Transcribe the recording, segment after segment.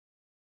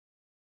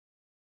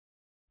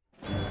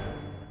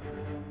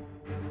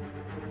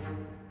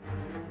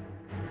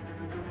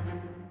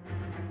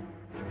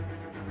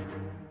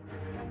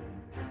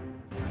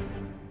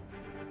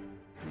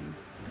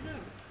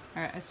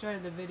Alright, I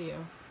started the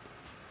video.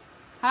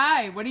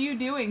 Hi, what are you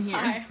doing here?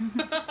 Hi.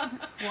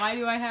 Why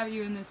do I have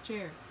you in this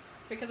chair?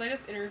 Because I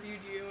just interviewed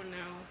you and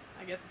now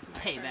I guess it's my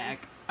Payback.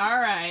 turn.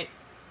 Alright.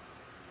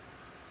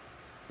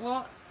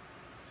 Well,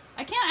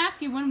 I can't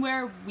ask you when,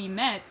 where we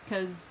met,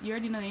 because you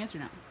already know the answer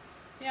now.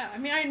 Yeah, I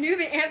mean, I knew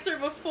the answer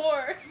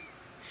before.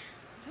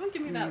 Don't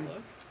give me that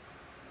look.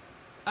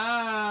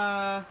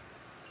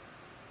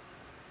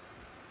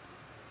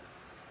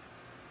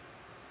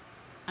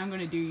 I'm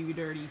gonna do you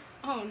dirty.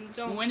 Oh,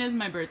 don't. When is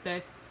my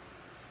birthday?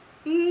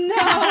 No!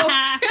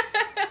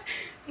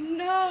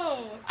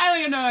 No! I don't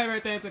even know my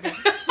birthday, it's okay.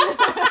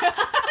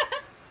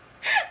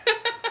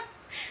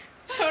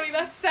 Tony,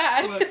 that's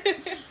sad. Look,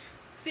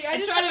 See, I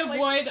just try to like...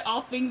 avoid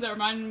all things that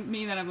remind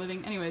me that I'm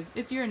living. Anyways,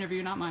 it's your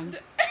interview, not mine.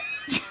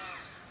 Next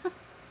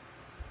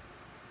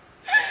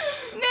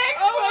question!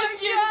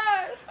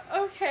 My God!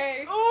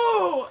 Okay.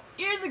 Ooh,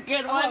 here's a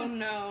good one. Oh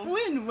no.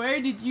 When,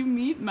 where did you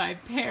meet my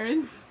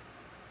parents?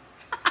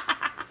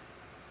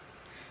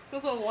 It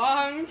was a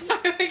long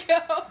time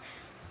ago.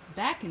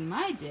 Back in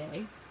my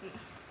day.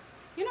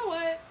 You know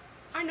what?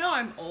 I know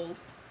I'm old.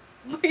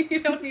 But you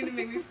don't need to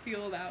make me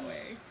feel that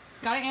way.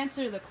 Gotta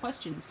answer the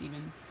question,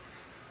 Steven.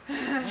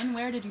 When,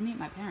 where did you meet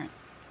my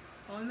parents?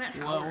 Well, I met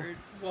Whoa. Howard.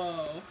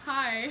 Whoa.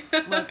 Hi.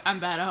 Look,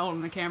 I'm bad at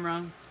holding the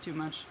camera. It's too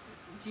much.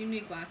 Do you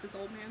need glasses,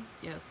 old man?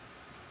 Yes.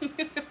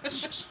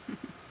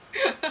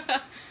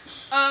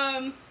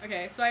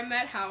 Okay, so I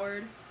met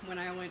Howard when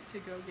I went to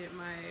go get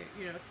my,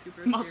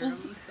 super Muscles.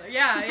 serum and stuff.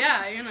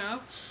 Yeah,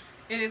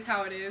 It is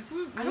how it is.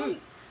 I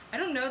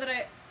don't know that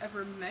I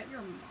ever met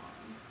your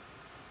mom.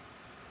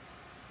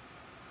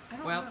 I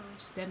don't know.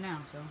 She's dead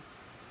now, so.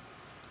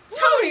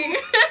 Tony!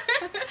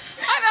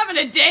 I'm having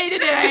a day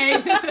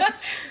today!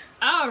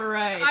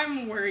 Alright.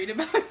 I'm worried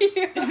about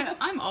you.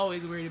 I'm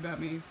always worried about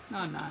me. No,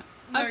 I'm not.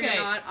 No, okay.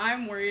 you're not.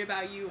 I'm worried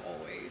about you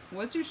always.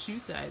 What's your shoe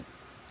size?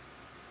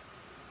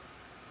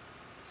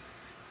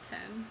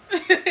 10.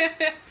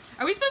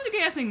 Are we supposed to be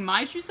guessing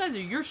my shoe size or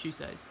your shoe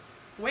size?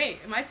 Wait,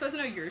 am I supposed to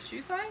know your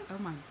shoe size? Oh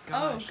my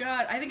gosh. Oh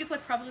god, I think it's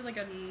like probably like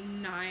a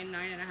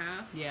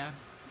 9.5. Yeah.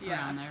 Yeah.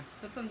 Around there.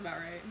 That sounds about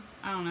right.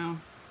 I don't know.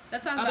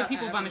 That sounds Other about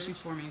people buy my average. shoes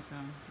for me, so,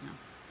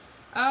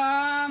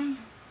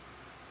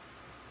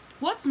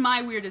 what's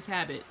my weirdest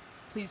habit?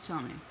 Please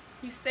tell me.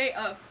 You stay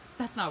up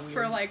That's not weird.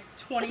 for like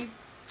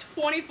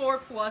 24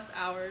 plus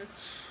hours.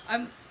 You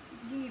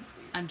need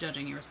sleep. I'm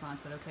judging your response,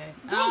 but okay.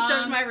 Don't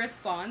judge my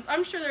response.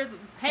 I'm sure there's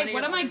Hey,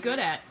 what am I good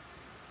at?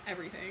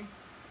 Everything.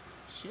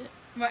 Shit.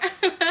 What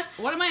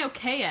What am I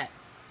okay at?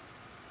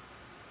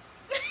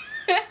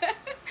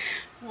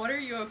 What are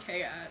you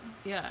okay at?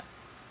 Yeah.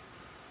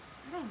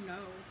 I don't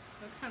know.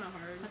 That's kind of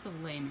hard. That's a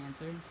lame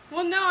answer.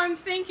 Well, no, I'm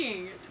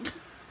thinking.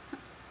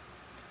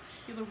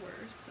 You're the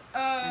worst.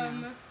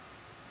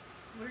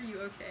 What are you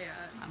okay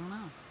at? I don't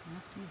know.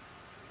 Ask me.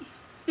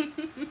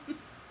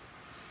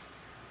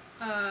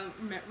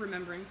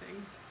 Remembering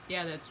things.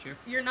 Yeah, that's true.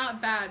 You're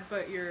not bad,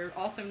 but you're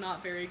also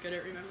not very good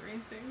at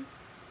remembering things.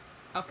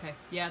 Okay.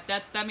 Yeah,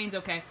 that means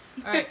okay.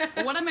 Alright,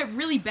 what am I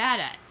really bad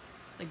at?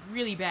 Like,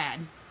 really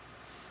bad.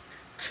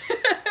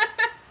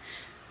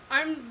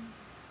 Why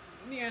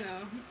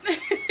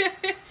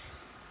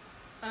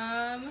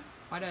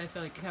do I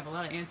feel like you have a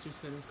lot of answers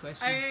for this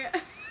question?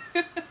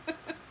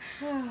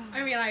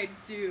 I mean, I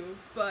do,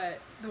 but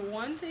the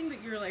one thing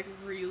that you're, like,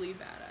 really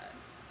bad at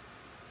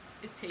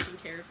is taking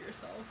care of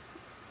yourself.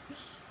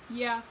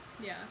 Yeah.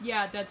 Yeah.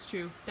 Yeah, that's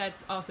true.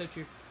 That's also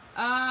true.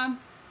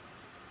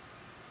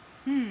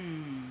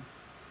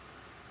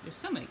 There's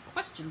so many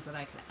questions that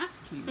I could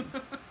ask you.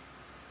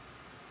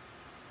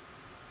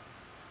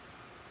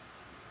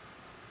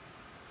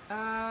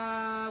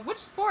 Which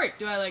sport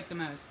do I like the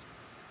most?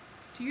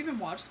 Do you even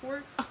watch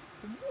sports?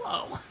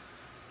 Whoa.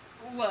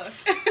 Look.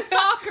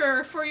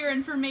 Soccer, for your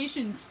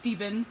information,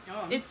 Steven.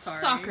 Oh, I'm it's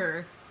sorry.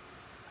 soccer.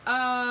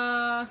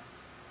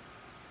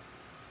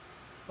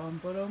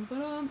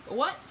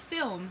 What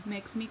film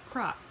makes me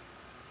cry?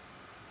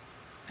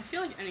 I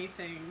feel like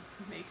anything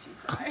makes you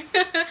cry.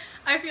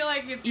 I feel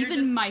like if you're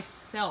Even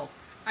myself.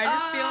 I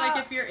just feel like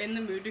if you're in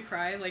the mood to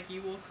cry, like,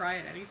 you will cry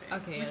at anything.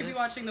 Okay, You could be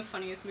watching the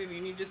funniest movie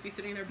and you'd just be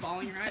sitting there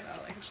bawling your eyes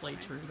out. Like, actually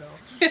it's true,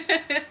 fine.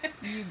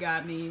 though. You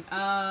got me.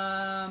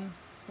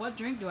 What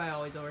drink do I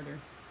always order?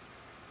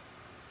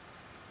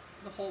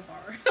 The whole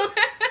bar.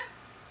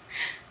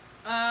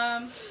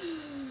 I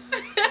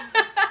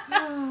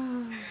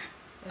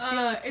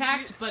feel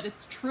attacked, but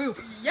it's true.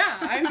 Yeah,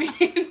 I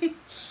mean...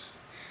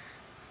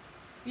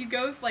 You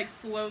go, like,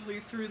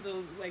 slowly through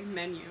the, like,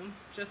 menu,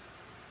 just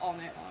all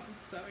night long,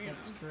 so, you know.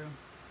 That's true.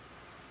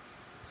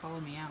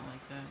 Calling me out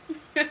like that.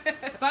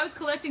 If I was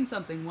collecting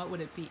something, what would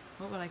it be?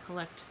 What would I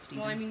collect, Steven?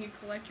 Well, I mean, you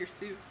collect your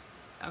suits.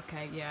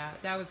 Okay, yeah.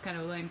 That was kind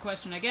of a lame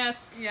question, I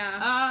guess.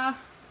 Yeah.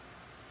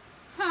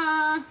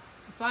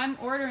 If I'm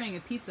ordering a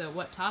pizza,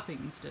 what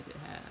toppings does it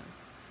have?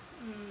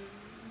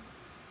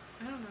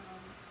 I don't know.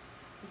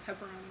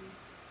 Pepperoni.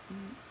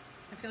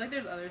 I feel like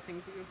there's other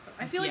things you could put.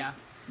 I feel like... Yeah.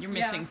 You're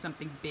missing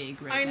something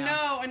big right I now.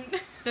 know,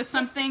 and... There's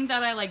something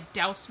that I, like,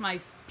 douse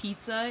my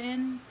pizza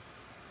in.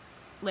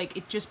 like,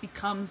 it just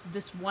becomes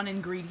this one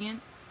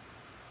ingredient,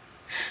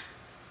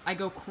 I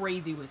go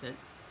crazy with it.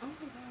 Oh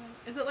my god.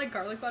 Is it like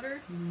garlic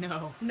butter?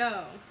 No.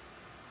 No.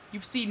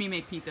 You've seen me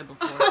make pizza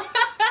before.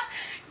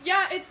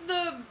 Yeah, it's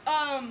the,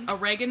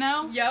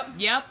 Oregano? Yep.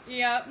 Yep.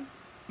 Yep.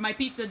 My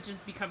pizza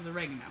just becomes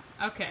oregano.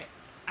 Okay.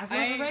 I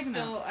love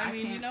oregano. I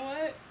mean, you know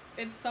what?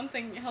 It's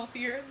something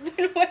healthier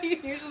than what you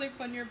usually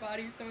put in your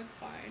body, so it's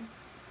fine.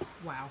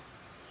 Wow.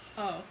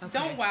 Oh, Okay.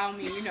 Don't wow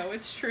me, you know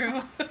it's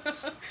true.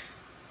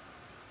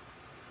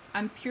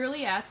 I'm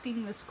purely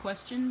asking this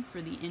question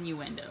for the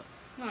innuendo.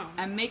 Oh.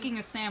 I'm making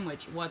a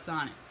sandwich. What's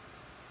on it?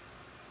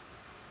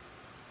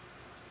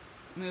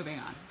 Moving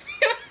on.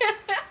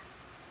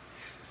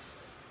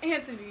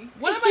 Anthony.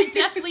 What am I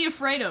deathly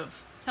afraid of?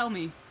 Tell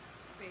me.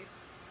 Space.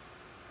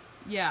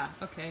 Yeah,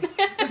 okay.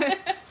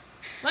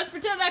 Let's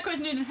pretend that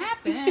question didn't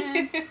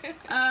happen.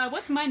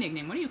 What's my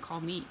nickname? What do you call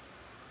me?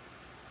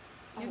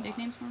 Do you have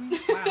nicknames for me?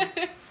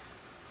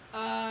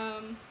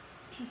 Wow.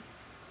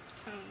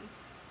 Tones.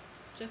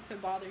 Just to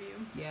bother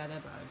you. Yeah,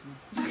 that bothers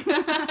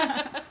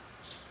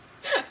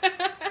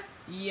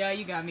me. Yeah,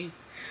 you got me.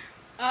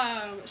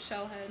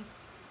 Shellhead.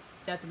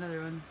 That's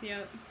another one.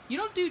 Yep. You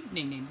don't do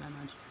nicknames that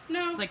much.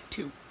 No. It's like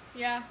 2.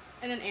 Yeah,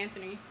 and then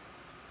Anthony.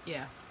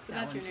 Yeah. But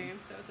that's your one too. name,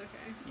 so it's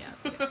okay. Yeah.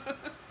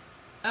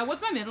 Yes.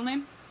 What's my middle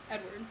name?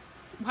 Edward.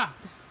 Wow,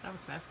 that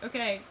was fast.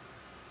 Okay.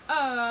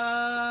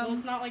 Well,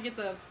 it's not like it's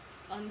a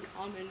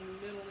uncommon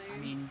middle name. I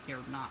mean,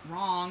 you're not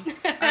wrong.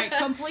 Alright,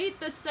 complete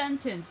the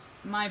sentence.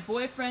 My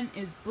boyfriend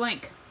is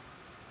blank.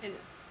 And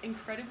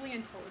incredibly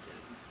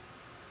intelligent.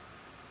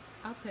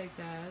 I'll take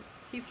that.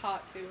 He's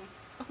hot, too.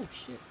 Oh,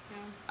 shit.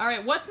 Yeah.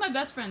 Alright, what's my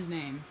best friend's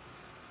name?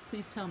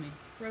 Please tell me.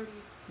 Rhodey.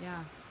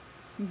 Yeah.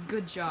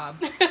 Good job.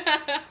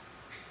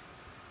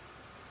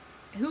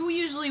 Who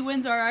usually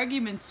wins our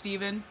arguments,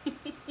 Steven?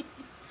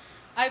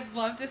 I'd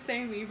love to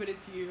say me, but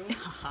it's you.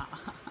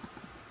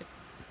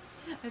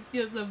 I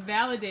feel so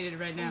validated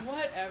right now.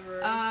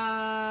 Whatever.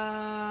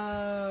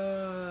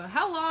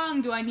 How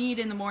long do I need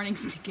in the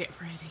mornings to get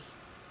ready?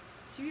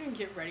 Do you even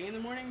get ready in the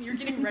morning? You're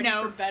getting ready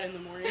No. for bed in the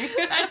morning.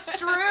 That's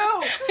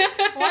true.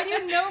 Why do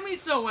you know me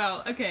so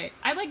well? Okay,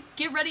 I like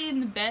get ready in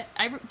the bed.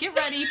 Get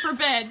ready for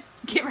bed.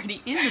 Get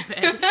ready in the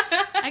bed.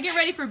 I get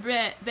ready for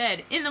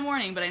bed in the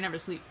morning, but I never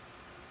sleep.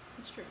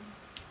 It's true.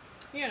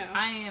 You know.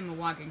 I am a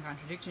walking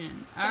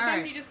contradiction.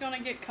 Sometimes you just gonna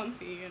get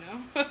comfy, you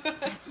know?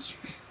 That's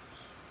true.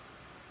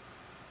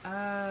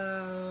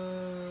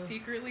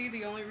 Secretly,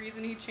 the only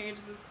reason he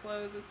changes his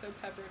clothes is so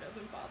Pepper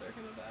doesn't bother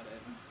him about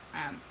it.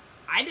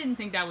 I didn't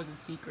think that was a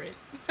secret.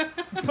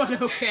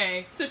 But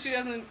okay. So she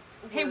doesn't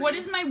Hey, what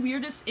is my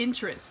weirdest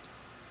interest?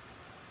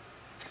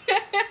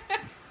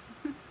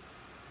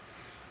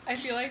 I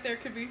feel like there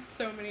could be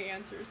so many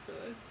answers for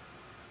this.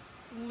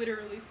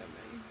 Literally so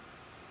many.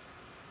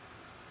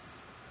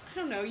 I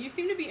don't know. You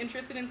seem to be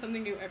interested in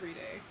something new every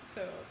day,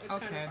 so it's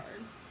kind of hard.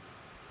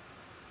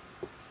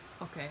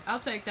 Okay, I'll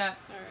take that.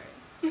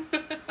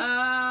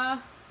 Alright.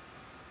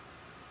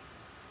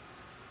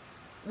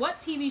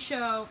 What TV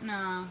show?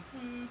 No.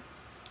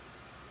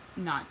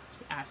 Not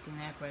asking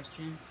that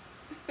question.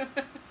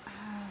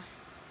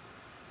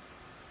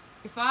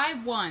 If I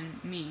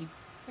won,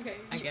 Okay.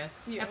 I guess.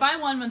 You. If I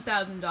won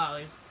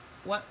 $1,000,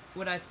 what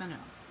would I spend it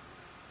on?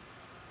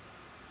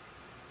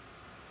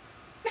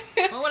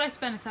 What would I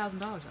spend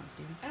 $1,000 on,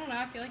 Steven? I don't know.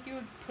 I feel like you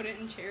would put it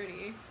in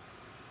charity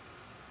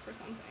for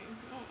something.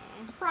 I don't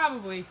know. I'd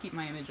probably keep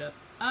my image up.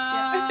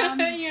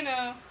 Yeah. You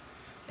know.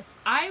 If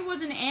I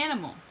was an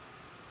animal,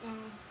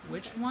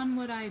 which okay. one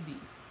would I be?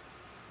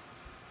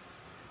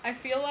 I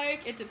feel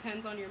like it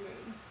depends on your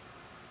mood.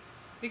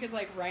 Because,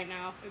 like, right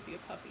now, it'd be a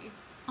puppy.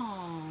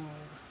 Oh,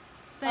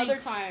 thanks, Other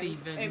times,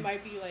 Steven. it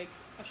might be, like,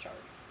 a shark.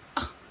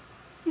 Oh.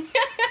 Oh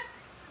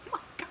my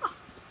god.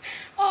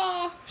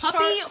 Oh,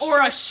 Puppy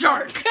or a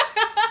shark?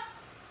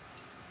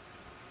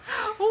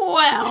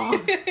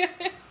 Well.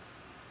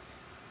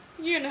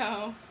 You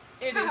know,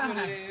 it is what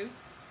it is.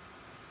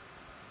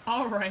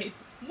 Alright.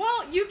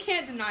 Well, you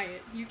can't deny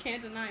it. You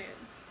can't deny it.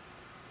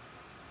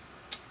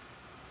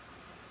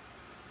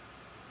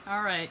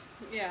 Alright.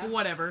 Yeah.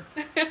 Whatever.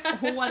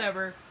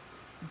 Whatever.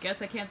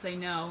 Guess I can't say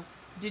no.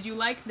 Did you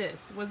like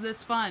this? Was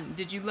this fun?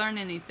 Did you learn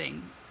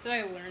anything? Did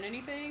I learn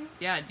anything?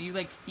 Yeah, do you,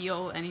 like,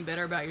 feel any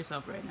better about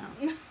yourself right now?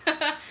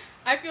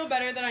 I feel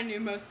better that I knew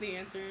most of the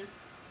answers.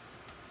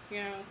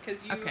 You know,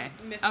 because you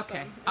missed some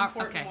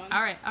important ones.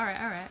 Alright.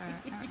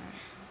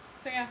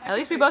 So yeah. At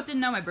least we both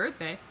didn't know my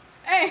birthday.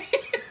 Hey!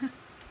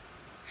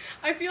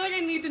 I feel like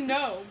I need to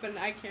know, but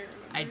I can't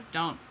remember. I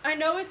don't. I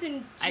know it's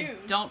in June. I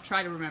don't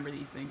try to remember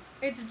these things.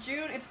 It's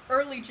June. It's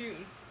early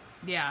June.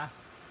 Yeah.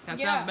 That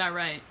sounds about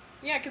right.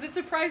 Yeah, because it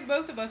surprised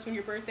both of us when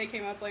your birthday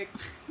came up. Like,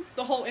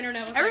 the whole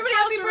internet was Everybody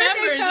like, else Happy birthday,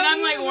 remembers, Tony! and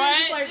I'm like, We were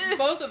what? just like,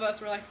 both of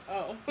us were like,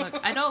 oh. Look,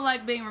 I don't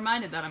like being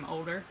reminded that I'm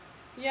older.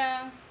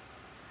 Yeah.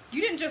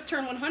 You didn't just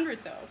turn 100,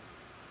 though.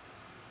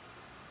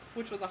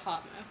 Which was a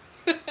hot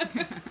mess.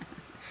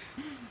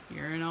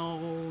 You're an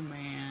old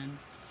man.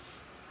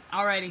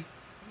 Alrighty.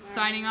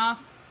 Signing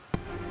off.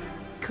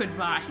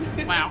 Goodbye.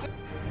 Wow.